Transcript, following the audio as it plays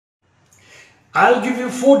I'll give you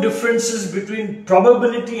four differences between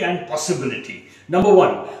probability and possibility. Number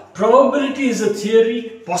one, probability is a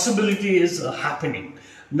theory, possibility is a happening.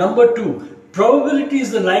 Number two, probability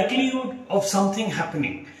is the likelihood of something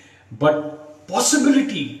happening, but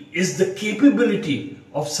possibility is the capability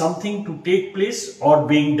of something to take place or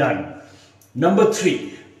being done. Number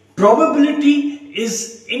three, probability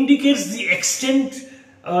indicates the extent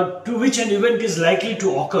to which an event is likely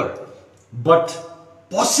to occur, but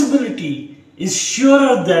possibility is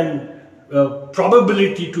surer than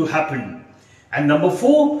probability to happen. And number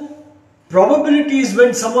four, probability is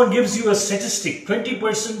when someone gives you a statistic,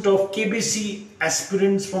 20% of KBC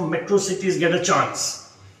aspirants from metro cities get a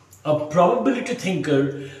chance. A probability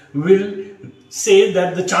thinker will say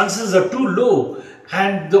that the chances are too low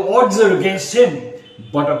and the odds are against him.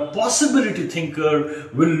 But a possibility thinker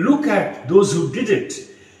will look at those who did it.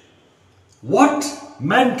 What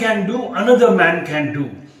man can do, another man can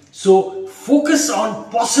do. So focus on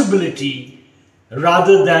possibility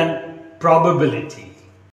rather than probability.